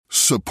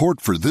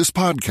Support for this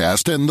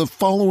podcast and the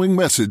following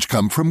message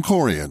come from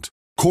Corient.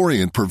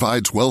 Corient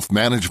provides wealth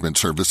management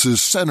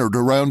services centered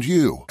around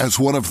you. As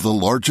one of the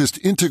largest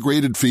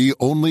integrated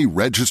fee-only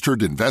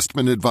registered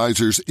investment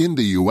advisors in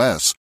the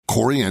U.S.,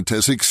 Corient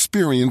has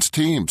experienced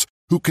teams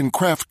who can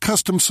craft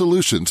custom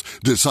solutions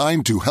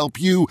designed to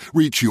help you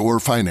reach your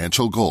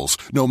financial goals,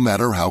 no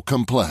matter how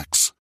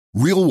complex.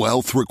 Real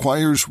wealth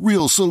requires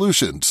real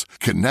solutions.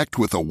 Connect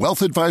with a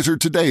wealth advisor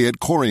today at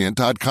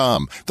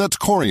Corient.com. That's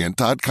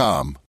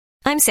Corient.com.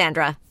 I'm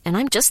Sandra, and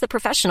I'm just the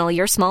professional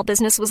your small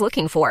business was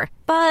looking for.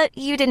 But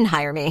you didn't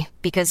hire me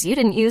because you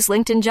didn't use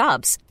LinkedIn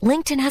Jobs.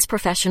 LinkedIn has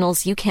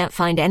professionals you can't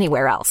find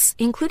anywhere else,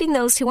 including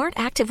those who aren't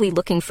actively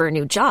looking for a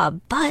new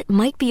job, but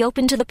might be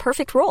open to the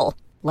perfect role,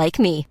 like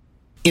me.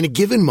 In a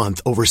given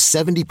month, over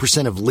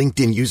 70% of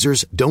LinkedIn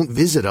users don't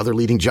visit other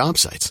leading job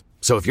sites.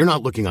 So if you're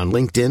not looking on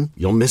LinkedIn,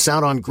 you'll miss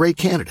out on great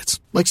candidates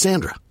like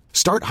Sandra.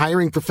 Start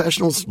hiring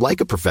professionals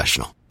like a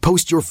professional.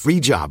 Post your free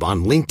job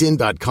on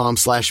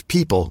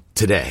linkedin.com/people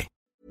today.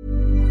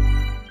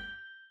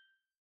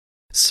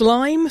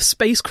 Slime,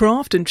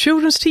 spacecraft and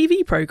children's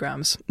TV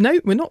programmes. No,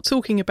 we're not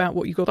talking about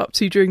what you got up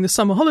to during the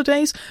summer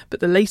holidays, but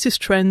the latest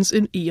trends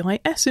in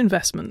EIS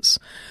investments.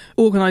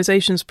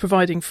 Organisations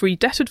providing free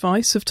debt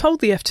advice have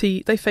told the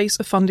FT they face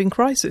a funding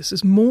crisis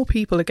as more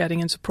people are getting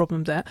into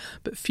problem debt,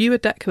 but fewer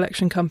debt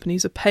collection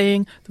companies are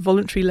paying the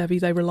voluntary levy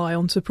they rely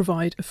on to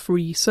provide a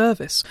free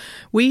service.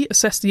 We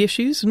assess the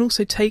issues and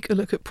also take a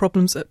look at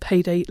problems at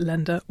payday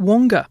lender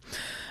Wonga.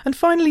 And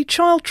finally,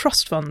 child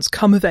trust funds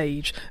come of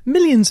age.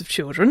 Millions of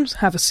children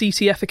have a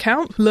CTF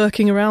account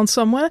lurking around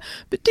somewhere,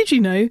 but did you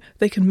know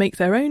they can make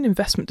their own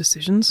investment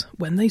decisions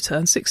when they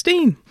turn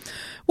 16?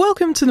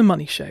 Welcome to The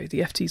Money Show,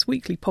 the FT's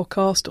weekly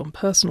podcast on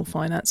personal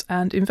finance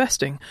and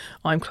investing.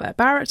 I'm Claire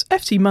Barrett,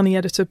 FT Money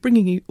Editor,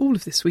 bringing you all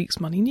of this week's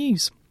money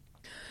news.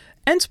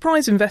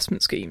 Enterprise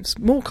investment schemes,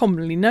 more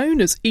commonly known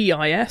as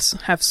EIS,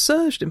 have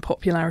surged in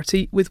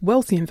popularity with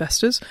wealthy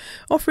investors,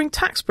 offering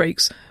tax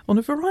breaks on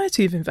a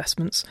variety of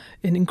investments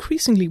in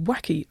increasingly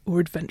wacky or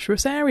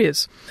adventurous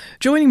areas.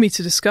 Joining me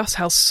to discuss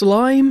how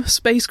slime,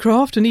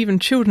 spacecraft and even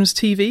children's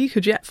TV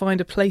could yet find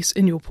a place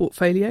in your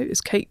portfolio is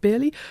Kate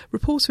Beerley,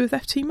 reporter with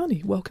FT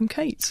Money. Welcome,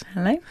 Kate.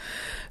 Hello.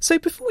 So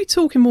before we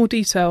talk in more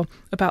detail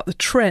about the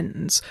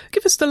trends,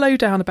 give us the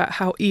lowdown about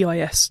how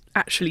EIS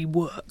actually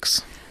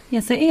works. Yeah,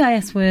 so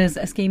EIS was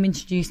a scheme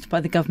introduced by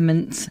the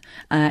government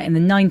in the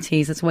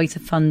 90s as a way to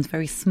fund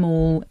very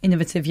small,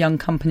 innovative young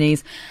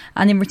companies.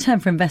 And in return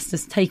for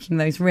investors taking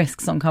those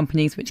risks on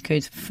companies which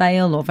could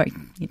fail or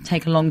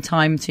take a long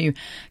time to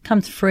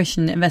come to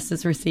fruition,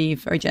 investors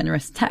receive very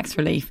generous tax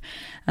relief.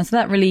 And so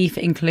that relief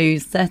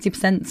includes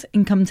 30%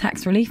 income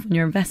tax relief on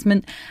your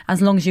investment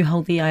as long as you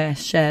hold the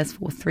EIS shares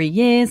for 3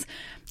 years.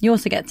 You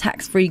also get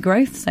tax-free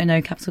growth, so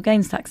no capital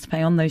gains tax to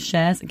pay on those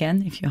shares,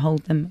 again, if you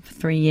hold them for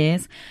 3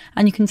 years.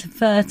 And you can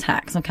defer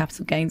tax on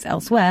capital gains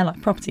elsewhere, like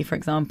property, for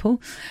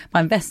example, by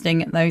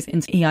investing those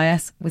into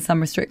EIS with some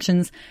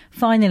restrictions.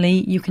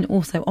 Finally, you can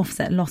also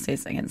offset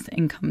losses against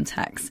income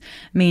tax,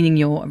 meaning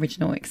your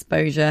original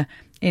exposure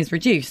is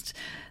reduced.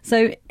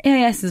 So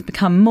EIS has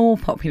become more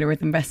popular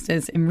with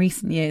investors in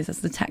recent years as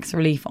the tax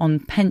relief on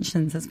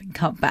pensions has been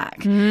cut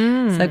back.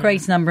 So a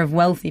greater number of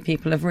wealthy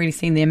people have really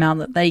seen the amount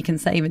that they can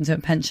save into a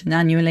pension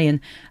annually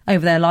and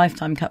over their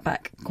lifetime cut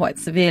back quite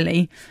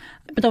severely.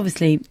 But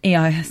obviously,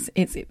 EIS,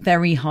 it's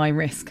very high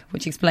risk,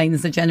 which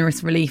explains the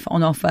generous relief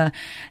on offer.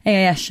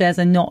 EIS shares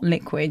are not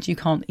liquid. You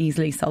can't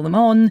easily sell them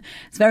on.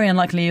 It's very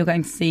unlikely you're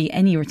going to see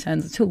any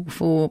returns at all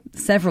for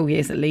several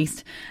years at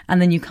least.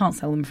 And then you can't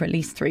sell them for at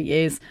least 3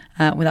 years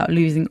without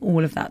losing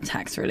all of that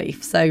tax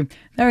relief. So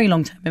very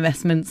long-term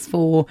investments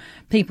for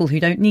people who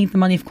don't need the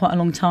money for quite a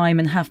long time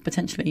and have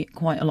potentially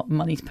quite a lot of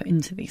money to put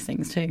into these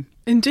things too.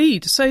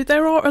 Indeed. So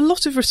there are a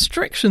lot of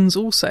restrictions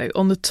also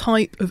on the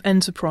type of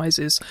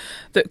enterprises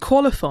that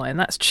qualify, and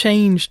that's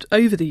changed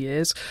over the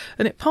years,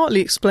 and it partly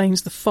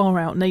explains the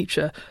far-out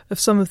nature of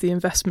some of the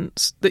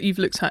investments that you've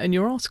looked at in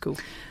your article.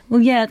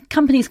 Well, yeah,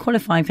 companies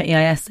qualifying for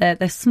EIS,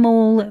 they're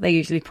small, they're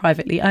usually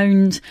privately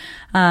owned,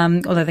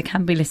 although they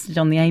can be listed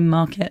on the AIM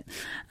market.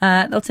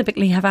 They'll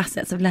typically have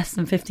assets of less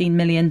than 15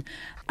 million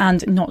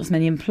and not as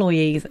many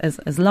employees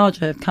as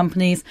larger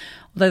companies,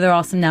 although there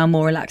are some now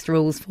more relaxed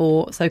rules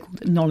for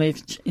so-called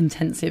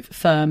knowledge-intensive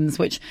firms,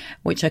 which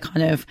are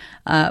kind of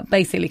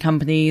basically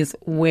companies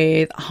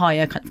with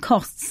higher kind of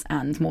costs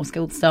and more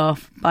skilled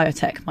staff.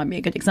 Biotech might be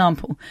a good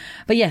example.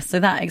 But yes, so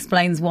that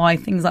explains why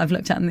things I've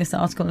looked at in this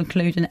article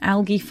include an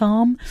algae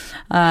farm,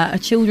 a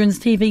children's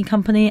TV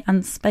company,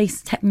 and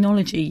space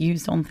technology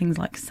used on things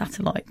like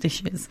satellite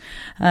dishes.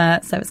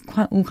 So it's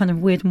quite all kind of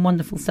weird and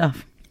wonderful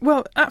stuff.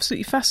 Well,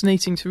 absolutely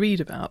fascinating to read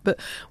about. But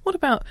what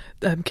about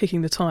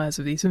kicking the tyres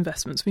of these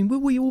investments? I mean, will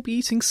we all be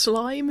eating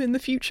slime in the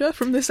future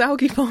from this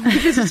algae farm we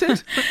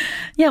visited?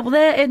 Yeah, well,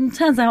 there, it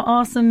turns out,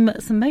 are some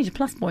major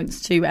plus points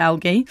to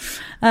algae,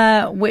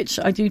 which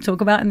I do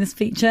talk about in this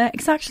feature.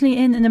 It's actually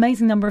in an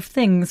amazing number of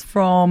things,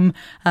 from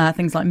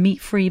things like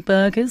meat-free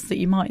burgers that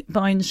you might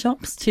buy in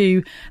shops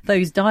to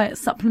those diet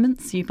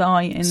supplements you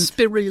buy in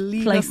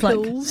spirulina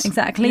pills.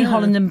 Exactly,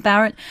 Holland and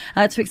Barrett,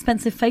 to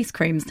expensive face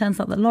creams. Turns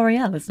out that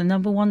L'Oreal is the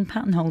number one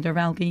patent holder of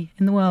algae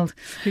in the world.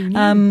 Who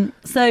knew?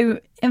 So,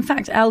 in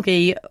fact,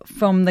 algae,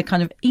 from the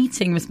kind of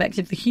eating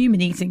perspective, the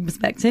human eating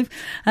perspective,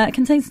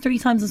 contains 3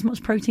 times as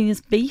much protein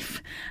as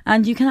beef,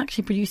 and you can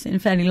actually produce it in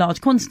fairly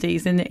large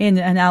quantities in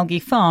an algae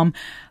farm.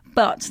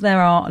 But there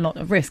are a lot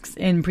of risks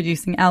in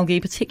producing algae,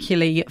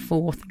 particularly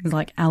for things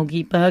like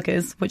algae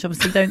burgers, which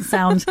obviously don't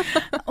sound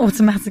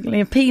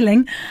automatically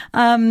appealing.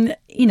 The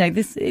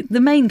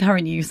main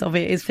current use of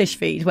it is fish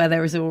feed, where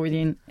there is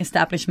already an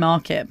established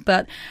market.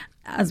 But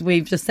as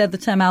we've just said, the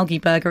term algae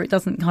burger, it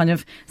doesn't kind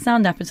of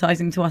sound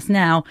appetising to us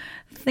now.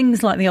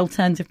 Things like the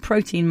alternative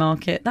protein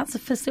market, that's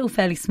a still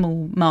fairly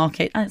small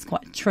market, and it's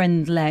quite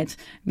trend-led.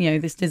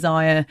 This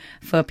desire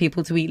for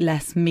people to eat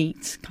less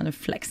meat, kind of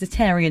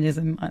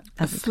flexitarianism,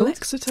 as it's called.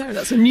 Flexitarian,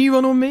 that's a new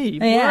one on me.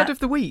 Yeah. Word of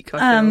the week,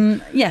 I feel.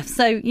 Yeah,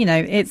 so,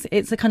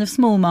 it's a kind of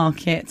small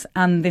market,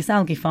 and this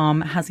algae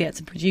farm has yet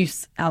to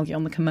produce algae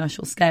on the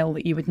commercial scale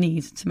that you would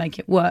need to make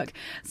it work.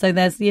 So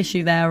there's the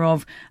issue there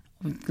of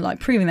like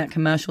proving that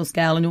commercial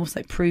scale, and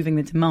also proving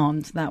the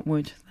demand that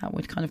would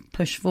kind of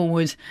push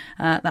forward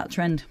that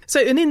trend. So,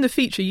 and in the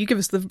feature, you give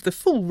us the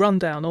full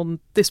rundown on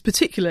this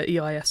particular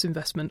EIS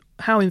investment,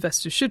 how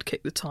investors should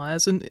kick the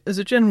tyres, and as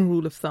a general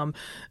rule of thumb,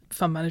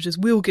 fund managers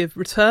will give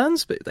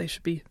returns, but they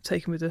should be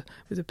taken with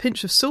a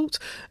pinch of salt.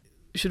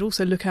 You should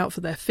also look out for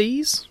their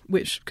fees,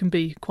 which can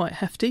be quite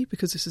hefty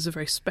because this is a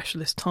very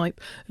specialist type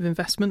of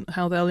investment,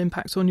 how they'll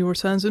impact on your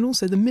returns, and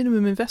also the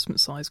minimum investment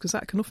size, because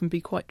that can often be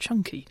quite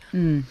chunky.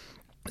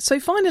 So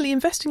finally,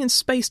 investing in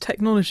space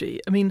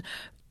technology. I mean,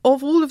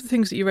 of all of the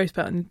things that you wrote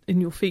about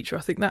in your feature,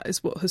 I think that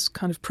is what has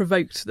kind of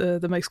provoked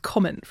the most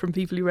comment from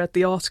people who read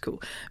the article.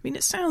 I mean,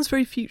 it sounds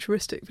very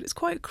futuristic, but it's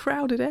quite a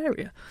crowded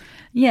area.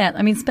 Yeah,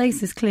 I mean,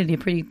 space is clearly a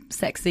pretty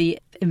sexy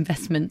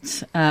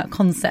investment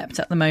concept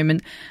at the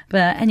moment,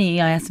 but any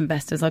EIS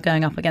investors are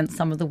going up against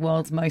some of the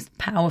world's most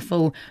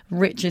powerful,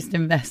 richest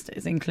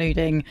investors,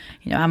 including,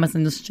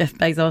 Amazon's Jeff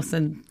Bezos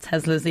and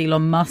Tesla's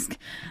Elon Musk.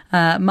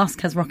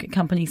 Musk has rocket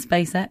company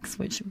SpaceX,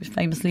 which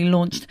famously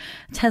launched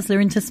Tesla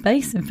into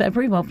space in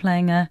February while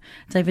playing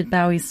David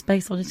Bowie's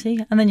Space Oddity.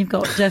 And then you've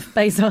got Jeff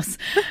Bezos,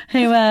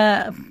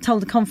 who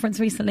told a conference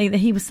recently that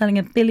he was selling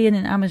 $1 billion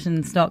in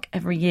Amazon stock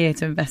every year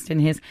to invest in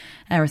his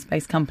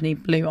aerospace company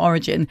Blue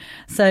Origin.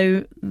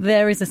 So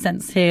there is a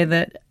sense here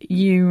that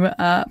you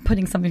are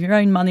putting some of your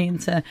own money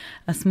into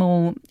a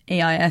small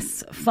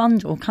EIS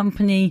fund or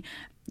company.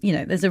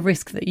 There's a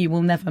risk that you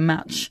will never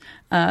match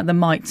the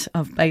might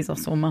of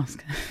Bezos or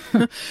Musk.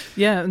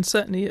 Yeah, and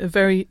certainly a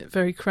very,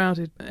 very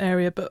crowded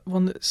area, but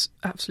one that's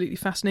absolutely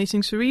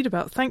fascinating to read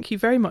about. Thank you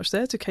very much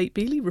there to Kate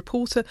Beeley,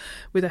 reporter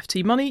with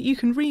FT Money. You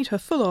can read her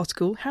full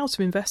article, How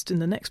to Invest in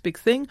the Next Big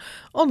Thing,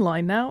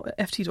 online now at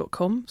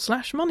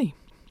ft.com/money.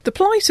 The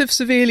plight of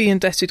severely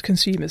indebted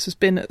consumers has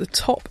been at the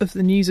top of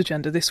the news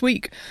agenda this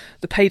week.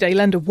 The payday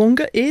lender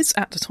Wonga is,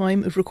 at the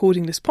time of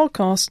recording this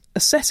podcast,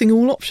 assessing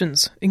all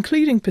options,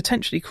 including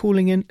potentially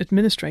calling in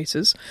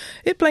administrators.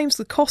 It blames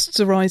the costs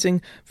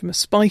arising from a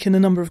spike in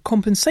the number of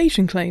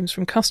compensation claims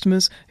from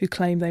customers who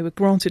claim they were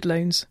granted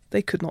loans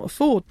they could not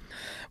afford.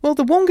 Well,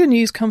 the Wonga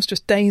news comes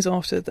just days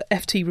after the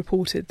FT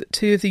reported that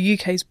 2 of the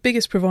UK's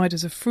biggest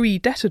providers of free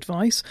debt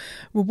advice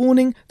were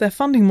warning their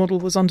funding model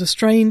was under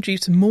strain due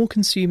to more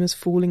consumers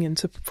falling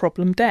into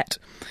problem debt.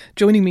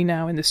 Joining me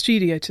now in the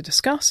studio to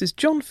discuss is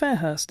John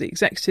Fairhurst, the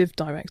Executive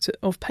Director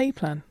of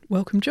PayPlan.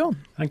 Welcome,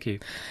 John. Thank you.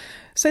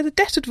 So the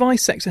debt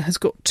advice sector has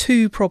got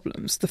 2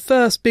 problems, the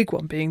first big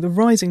one being the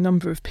rising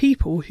number of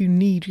people who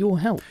need your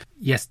help.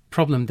 Yes,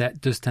 problem debt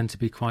does tend to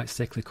be quite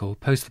cyclical.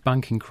 Post the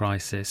banking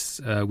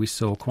crisis, we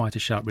saw quite a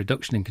sharp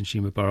reduction in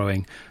consumer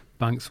borrowing.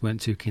 Banks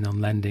weren't too keen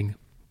on lending.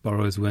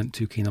 Borrowers weren't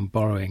too keen on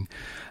borrowing.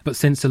 But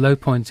since the low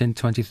point in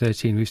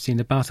 2013, we've seen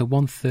about a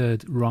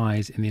 1/3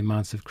 rise in the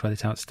amount of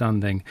credit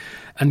outstanding.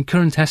 And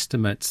current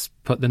estimates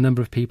put the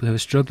number of people who are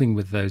struggling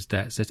with those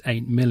debts at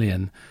 8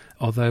 million,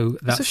 although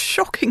that's a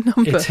shocking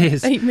number. It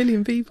is. 8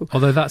 million people.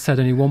 Although that said,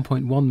 only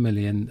 1.1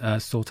 million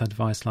sought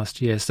advice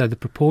last year. So the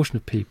proportion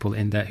of people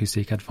in debt who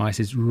seek advice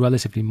is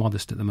relatively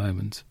modest at the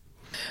moment.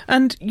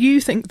 And you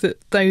think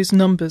that those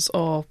numbers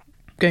are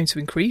going to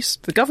increase?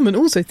 The government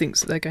also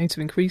thinks that they're going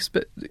to increase,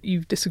 but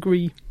you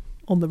disagree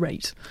on the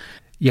rate.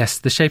 Yes,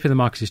 the shape of the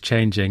market is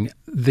changing.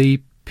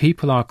 The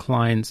people our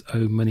clients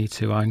owe money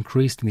to are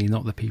increasingly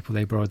not the people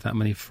they borrowed that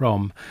money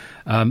from.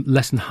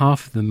 Less than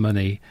half of the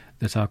money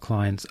that our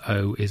clients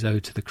owe is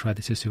owed to the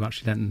creditors who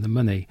actually lent them the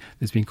money.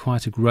 There's been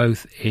quite a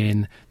growth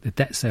in the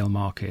debt sale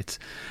market.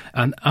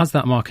 And as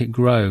that market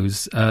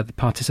grows, the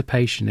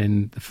participation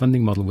in the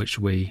funding model which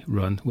we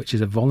run, which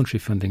is a voluntary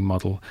funding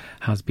model,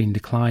 has been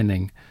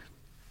declining.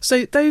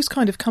 So those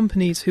kind of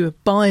companies who are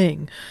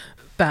buying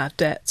bad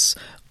debts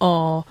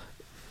are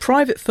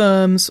private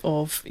firms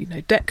of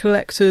debt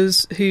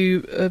collectors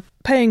who are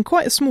paying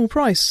quite a small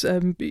price.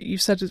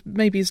 You've said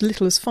maybe as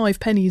little as 5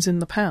 pennies in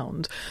the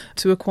pound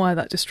to acquire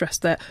that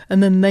distressed debt,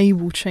 and then they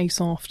will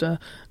chase after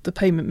the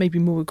payment maybe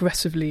more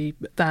aggressively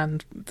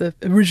than the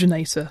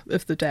originator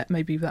of the debt.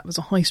 Maybe that was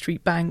a high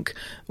street bank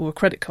or a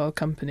credit card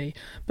company,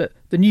 but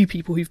the new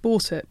people who've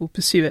bought it will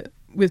pursue it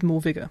with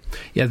more vigour.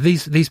 Yeah,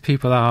 these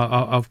people are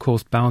of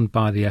course bound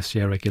by the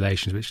FCA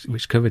regulations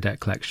which cover debt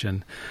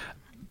collection.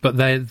 But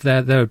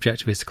their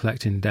objective is to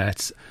collect in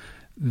debt.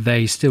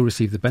 They still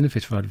receive the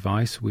benefit of our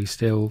advice. We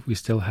still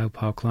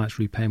help our clients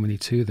repay money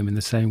to them in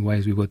the same way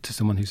as we would to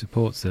someone who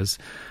supports us.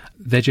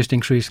 They're just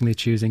increasingly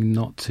choosing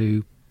not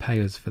to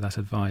pay us for that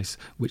advice,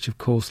 which of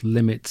course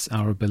limits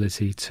our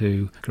ability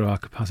to grow our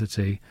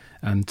capacity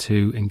and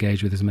to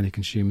engage with as many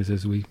consumers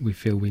as we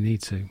feel we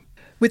need to.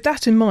 With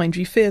that in mind,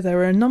 you fear there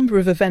are a number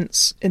of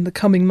events in the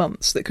coming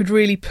months that could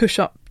really push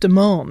up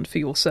demand for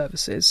your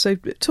services. So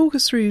talk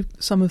us through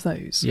some of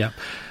those. Yeah.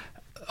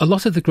 A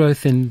lot of the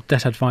growth in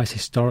debt advice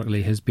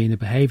historically has been a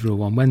behavioural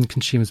one. When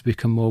consumers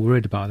become more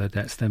worried about their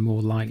debts, they're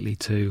more likely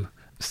to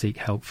seek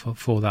help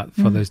for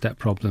those debt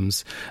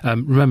problems.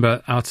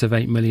 Remember, out of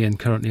 8 million,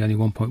 currently only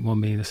 1.1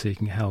 million are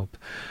seeking help.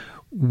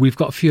 We've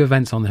got a few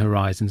events on the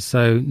horizon.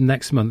 So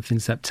next month in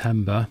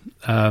September,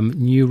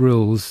 new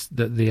rules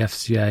that the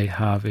FCA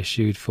have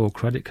issued for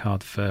credit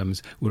card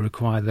firms will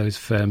require those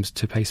firms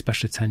to pay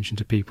special attention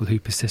to people who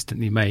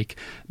persistently make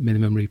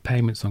minimum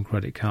repayments on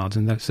credit cards.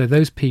 And so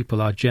those people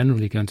are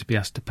generally going to be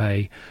asked to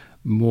pay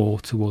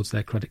more towards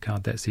their credit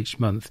card debts each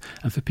month.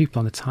 And for people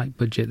on a tight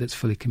budget that's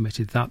fully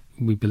committed, that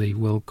we believe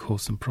will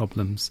cause some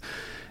problems.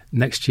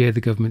 Next year,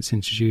 the government's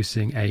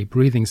introducing a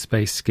breathing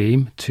space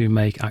scheme to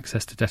make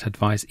access to debt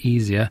advice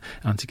easier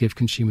and to give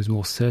consumers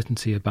more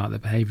certainty about the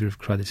behaviour of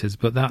creditors.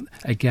 But that,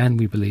 again,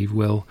 we believe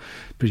will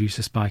produce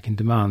a spike in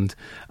demand.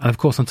 And of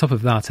course, on top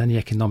of that, any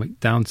economic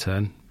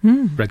downturn,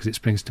 Brexit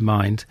springs to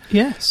mind,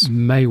 yes,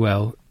 may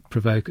well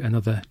provoke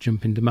another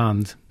jump in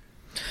demand.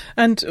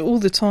 And all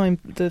the time,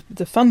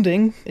 the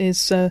funding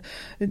is a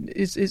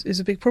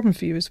big problem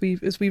for you, as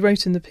we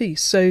wrote in the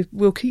piece. So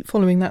we'll keep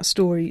following that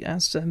story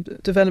as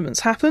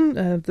developments happen.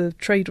 The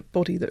trade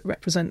body that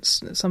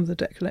represents some of the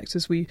debt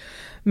collectors we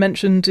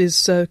mentioned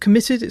is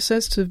committed, it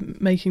says, to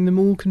making them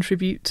all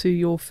contribute to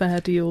your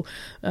fair deal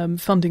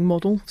funding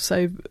model.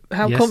 So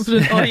how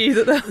confident are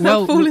you that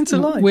they'll fall into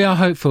line? We are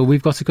hopeful.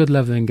 We've got a good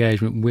level of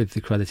engagement with the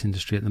credit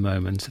industry at the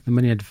moment. The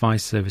Money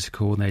Advice Service are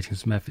coordinating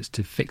some efforts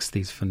to fix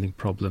these funding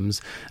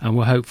problems, and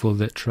we're hopeful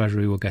that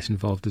Treasury will get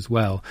involved as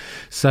well.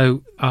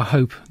 So our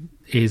hope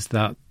is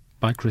that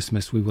by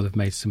Christmas we will have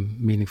made some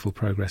meaningful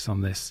progress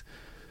on this.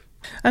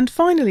 And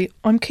finally,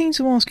 I'm keen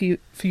to ask you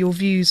for your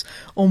views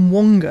on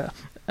Wonga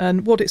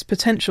and what its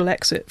potential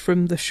exit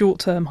from the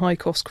short-term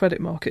high-cost credit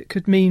market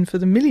could mean for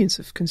the millions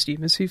of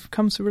consumers who've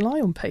come to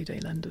rely on payday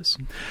lenders.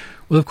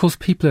 Well, of course,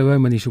 people who owe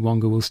money to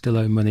Wonga will still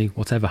owe money,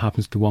 whatever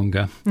happens to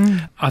Wonga.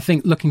 I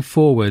think looking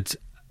forward,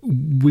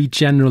 we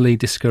generally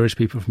discourage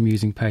people from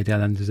using payday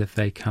lenders if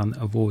they can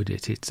avoid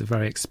it. It's a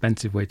very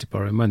expensive way to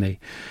borrow money.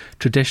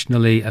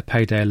 Traditionally, a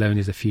payday loan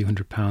is a few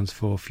 £100s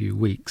for a few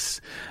weeks.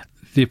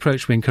 The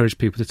approach we encourage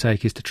people to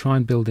take is to try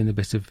and build in a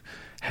bit of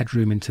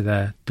headroom into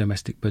their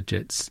domestic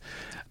budgets.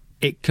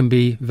 It can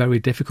be very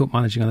difficult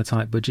managing on a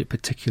tight budget,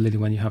 particularly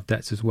when you have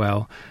debts as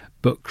well.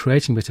 But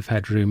creating a bit of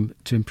headroom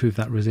to improve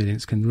that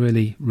resilience can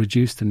really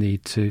reduce the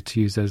need to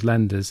use those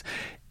lenders.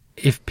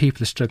 If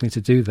people are struggling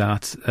to do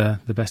that,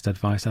 the best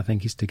advice, I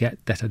think, is to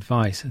get debt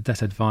advice. A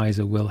debt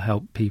advisor will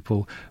help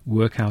people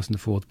work out an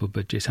affordable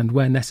budget and,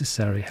 where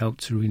necessary,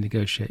 help to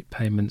renegotiate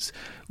payments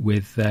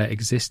with their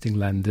existing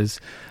lenders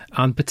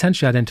and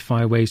potentially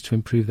identify ways to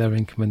improve their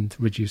income and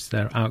reduce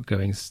their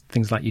outgoings.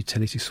 Things like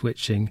utility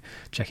switching,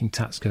 checking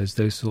tax codes,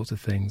 those sorts of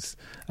things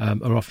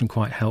are often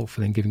quite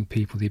helpful in giving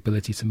people the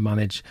ability to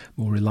manage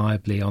more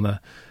reliably on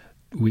a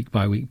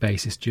week-by-week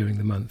basis during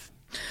the month.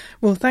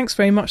 Well, thanks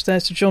very much there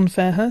to John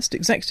Fairhurst,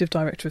 Executive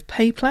Director of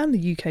PayPlan,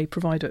 the UK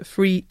provider of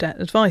free debt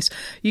advice.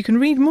 You can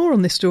read more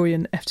on this story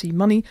in FT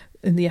Money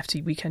in the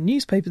FT Weekend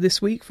newspaper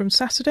this week from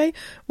Saturday,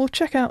 or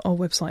check out our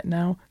website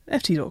now,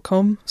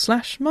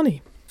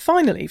 ft.com/money.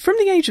 Finally, from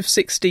the age of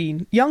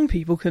 16, young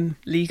people can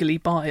legally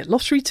buy a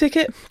lottery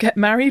ticket, get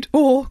married,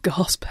 or,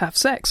 gasp, have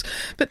sex.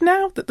 But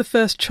now that the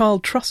first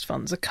child trust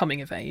funds are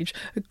coming of age,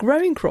 a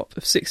growing crop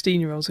of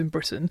 16-year-olds in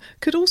Britain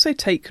could also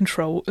take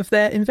control of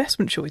their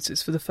investment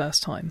choices for the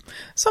first time.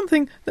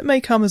 Something that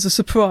may come as a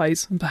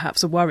surprise and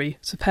perhaps a worry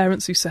to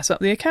parents who set up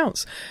the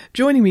accounts.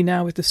 Joining me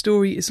now with the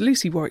story is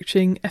Lucy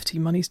Warwick-Ching, FT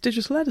Money's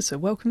digital editor.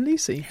 Welcome,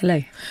 Lucy.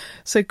 Hello.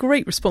 So,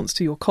 great response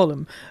to your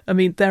column. I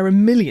mean, there are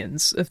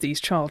millions of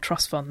these child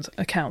trust fund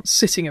accounts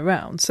sitting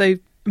around. So,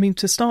 I mean,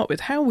 to start with,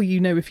 how will you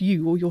know if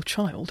you or your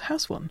child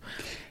has one?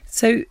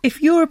 So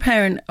if you're a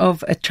parent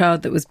of a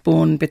child that was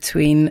born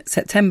between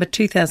September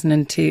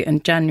 2002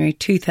 and January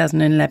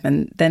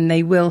 2011, then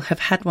they will have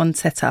had one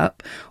set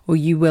up, or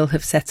you will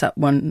have set up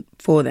one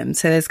for them.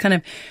 So there's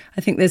I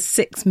think there's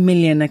 6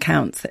 million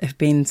accounts that have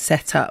been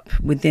set up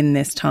within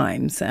this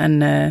times.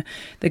 And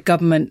the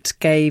government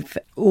gave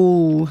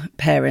all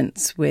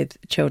parents with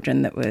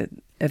children that were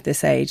of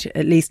this age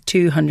at least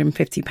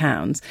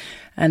 £250,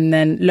 and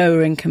then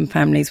lower income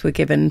families were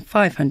given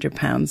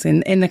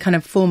 £500 in the kind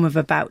of form of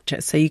a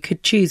voucher. So you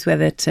could choose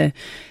whether to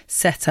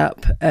set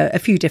up a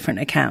few different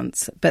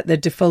accounts, but the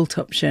default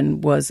option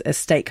was a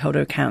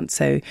stakeholder account.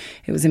 So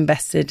it was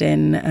invested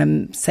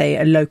in, say,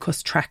 a low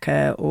cost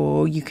tracker,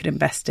 or you could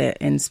invest it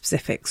in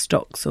specific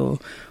stocks or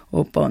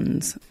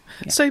bonds.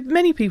 Yeah. So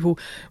many people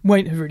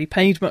won't have really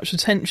paid much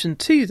attention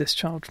to this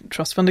child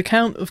trust fund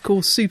account, of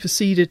course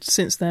superseded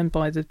since then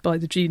by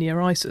the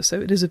Junior ISA, so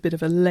it is a bit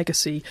of a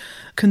legacy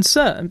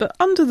concern. But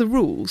under the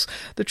rules,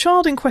 the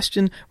child in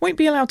question won't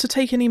be allowed to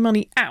take any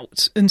money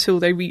out until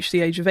they reach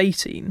the age of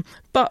 18,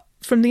 but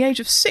from the age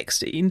of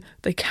 16,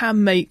 they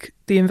can make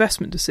the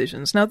investment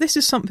decisions. Now, this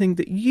is something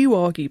that you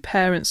argue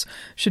parents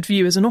should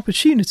view as an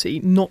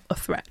opportunity, not a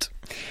threat.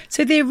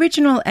 So the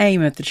original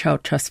aim of the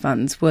child trust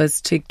funds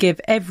was to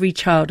give every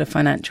child a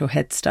financial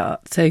head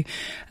start. So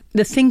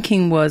the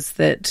thinking was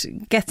that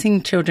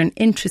getting children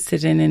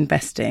interested in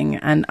investing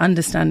and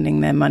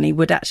understanding their money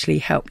would actually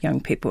help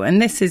young people.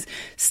 And this is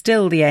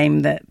still the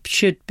aim that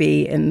should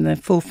be in the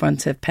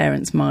forefront of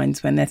parents'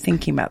 minds when they're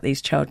thinking about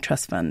these child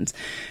trust funds.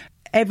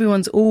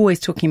 Everyone's always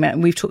talking about,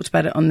 and we've talked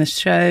about it on the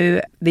show,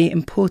 the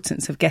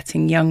importance of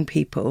getting young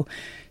people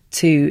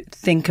to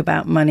think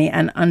about money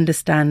and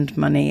understand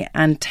money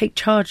and take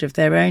charge of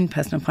their own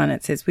personal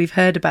finances. We've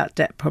heard about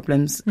debt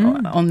problems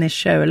on this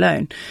show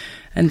alone.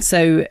 And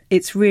so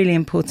it's really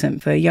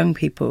important for young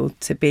people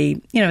to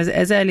be,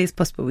 as early as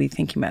possible, be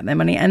thinking about their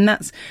money. And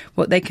that's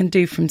what they can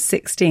do from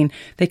 16.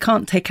 They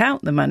can't take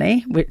out the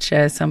money, which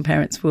some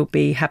parents will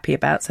be happy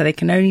about. So they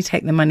can only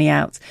take the money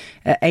out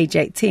at age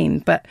 18.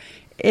 But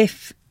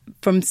if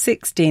from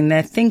 16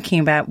 they're thinking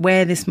about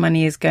where this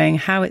money is going,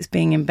 how it's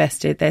being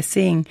invested, they're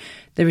seeing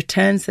the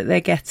returns that they're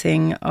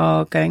getting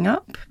are going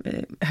up,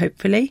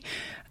 hopefully,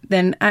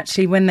 then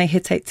actually when they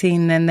hit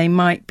 18, then they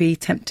might be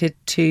tempted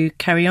to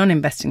carry on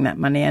investing that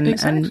money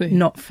and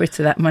not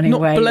fritter that money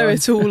away. Not blow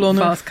it all on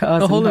a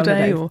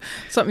holiday or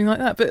something like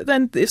that. But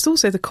then it's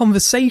also the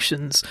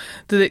conversations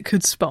that it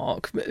could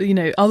spark,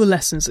 other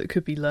lessons that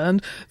could be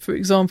learned. For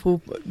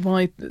example,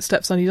 my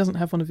stepson, he doesn't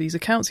have one of these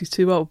accounts, he's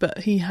too old, but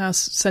he has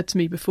said to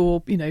me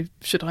before,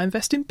 should I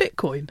invest in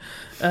Bitcoin?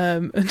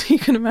 And you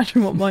can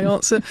imagine what my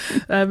answer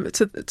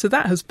to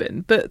that has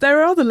been. But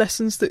there are other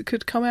lessons that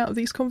could come out of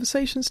these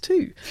conversations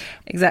too.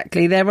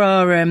 Exactly. There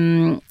are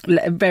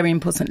very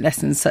important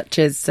lessons such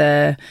as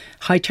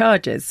high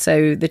charges.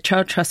 So the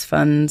child trust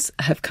funds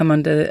have come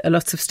under a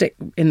lot of stick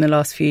in the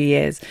last few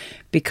years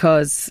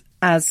because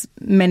as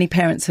many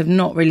parents have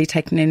not really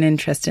taken an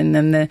interest in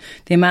them, the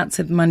amounts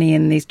of money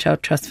in these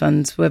child trust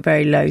funds were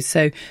very low.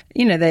 So,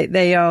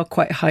 they are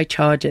quite high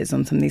charges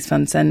on some of these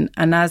funds. And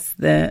as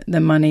the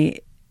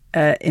money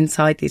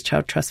inside these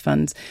child trust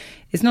funds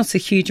is not a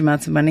huge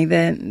amount of money,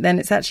 then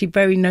it's actually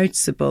very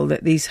noticeable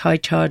that these high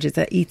charges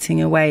are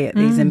eating away at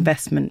these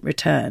investment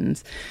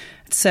returns.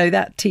 So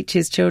that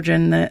teaches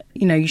children that,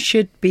 you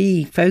should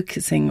be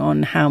focusing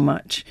on how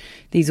much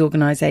these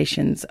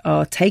organisations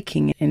are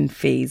taking in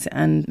fees,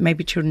 and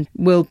maybe children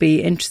will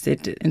be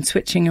interested in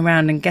switching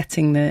around and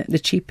getting the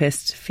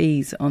cheapest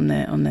fees on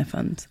their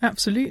funds.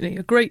 Absolutely.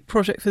 A great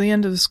project for the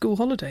end of the school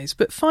holidays.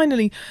 But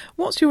finally,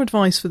 what's your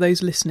advice for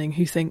those listening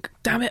who think,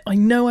 damn it, I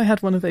know I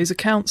had one of those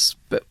accounts,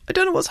 but I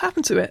don't know what's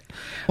happened to it?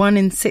 1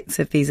 in 6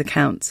 of these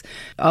accounts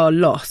are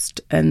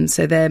lost. And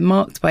so they're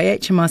marked by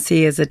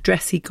HMRC as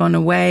addressee gone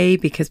away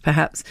because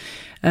perhaps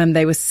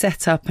they were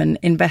set up and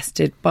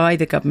invested by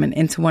the government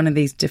into one of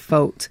these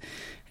default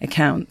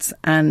accounts,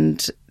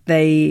 and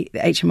the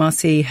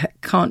HMRC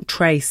can't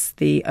trace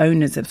the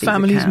owners of these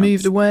Families accounts.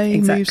 Moved away,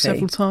 moved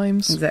several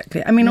times.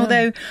 Exactly. I mean,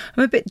 although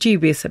I'm a bit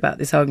dubious about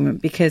this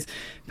argument because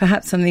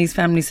perhaps some of these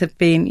families have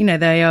been,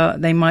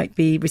 they might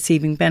be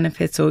receiving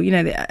benefits, or,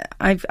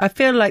 I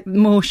feel like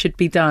more should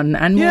be done,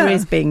 and more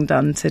is being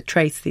done to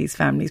trace these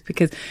families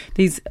because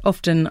these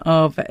often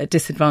are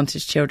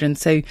disadvantaged children.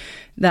 So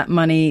that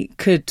money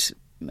could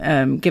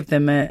give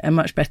them a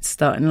much better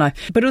start in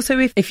life. But also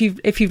if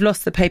you've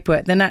lost the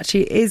paperwork, then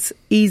actually it is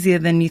easier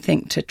than you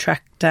think to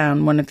track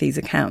down one of these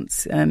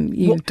accounts.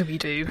 What do we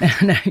do?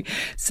 No.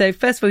 So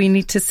first of all, you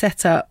need to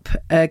set up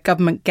a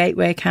government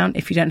gateway account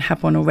if you don't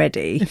have one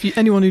already.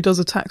 Anyone who does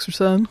a tax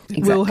return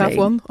will have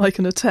one, I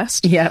can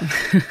attest. Yeah.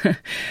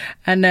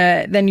 And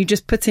then you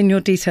just put in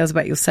your details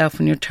about yourself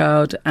and your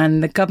child,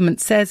 and the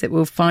government says it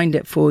will find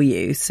it for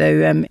you.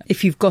 So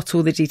if you've got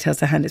all the details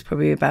to hand, it's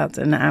probably about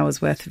an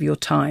hour's worth of your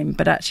time,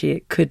 but actually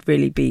it could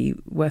really be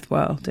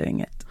worthwhile doing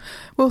it.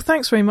 Well,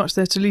 thanks very much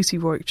there to Lucy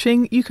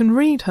Warwick-Ching. You can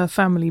read her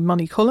Family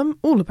Money column,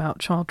 all about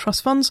child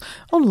trust funds,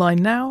 online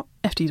now,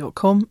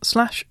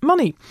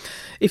 ft.com/money.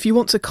 If you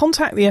want to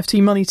contact the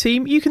FT Money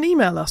team, you can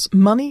email us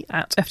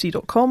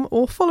money@ft.com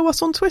or follow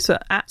us on Twitter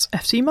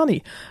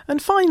 @FTMoney. And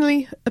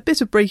finally, a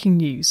bit of breaking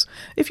news.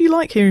 If you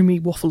like hearing me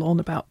waffle on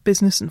about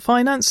business and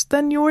finance,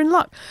 then you're in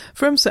luck.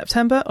 From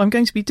September, I'm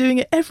going to be doing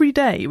it every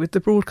day with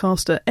the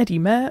broadcaster Eddie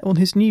Mair on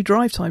his new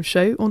Drive Time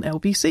show on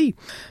LBC.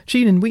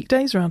 Tune in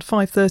weekdays around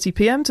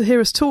 5:30pm to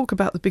hear us talk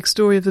about the big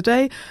story of the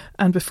day.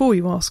 And before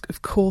you ask,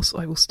 of course,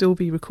 I will still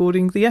be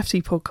recording the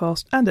FT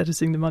podcast and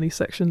editing the money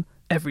section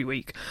every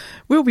week.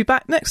 We'll be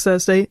back next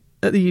Thursday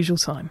at the usual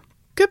time.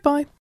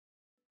 Goodbye.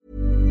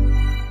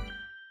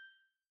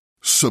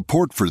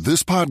 Support for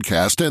this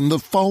podcast and the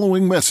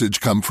following message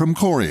come from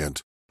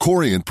Corient.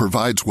 Corient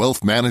provides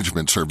wealth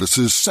management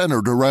services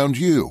centered around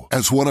you.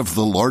 As one of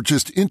the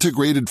largest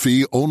integrated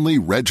fee-only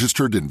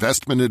registered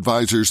investment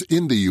advisors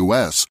in the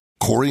U.S.,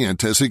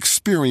 Corient has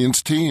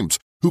experienced teams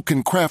who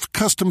can craft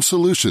custom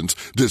solutions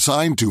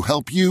designed to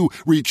help you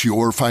reach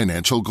your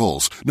financial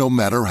goals, no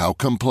matter how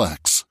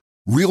complex.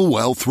 Real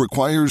wealth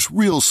requires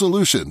real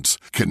solutions.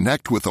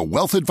 Connect with a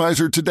wealth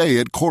advisor today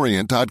at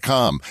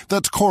Corient.com.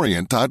 That's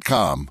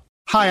Corient.com.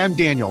 Hi, I'm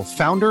Daniel,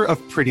 founder of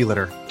Pretty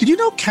Litter. Did you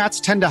know cats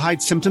tend to hide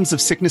symptoms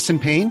of sickness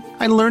and pain?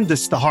 I learned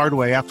this the hard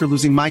way after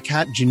losing my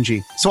cat,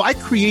 Gingy. So I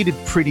created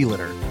Pretty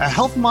Litter, a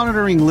health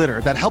monitoring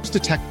litter that helps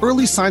detect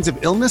early signs of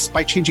illness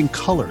by changing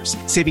colors,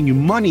 saving you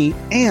money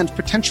and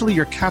potentially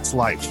your cat's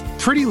life.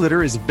 Pretty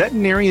Litter is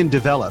veterinarian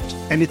developed,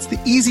 and it's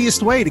the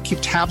easiest way to keep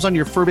tabs on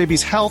your fur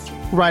baby's health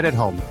right at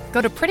home.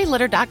 Go to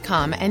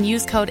prettylitter.com and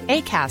use code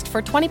ACAST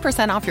for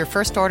 20% off your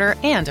first order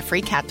and a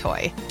free cat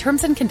toy.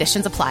 Terms and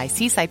conditions apply.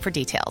 See site for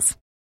details.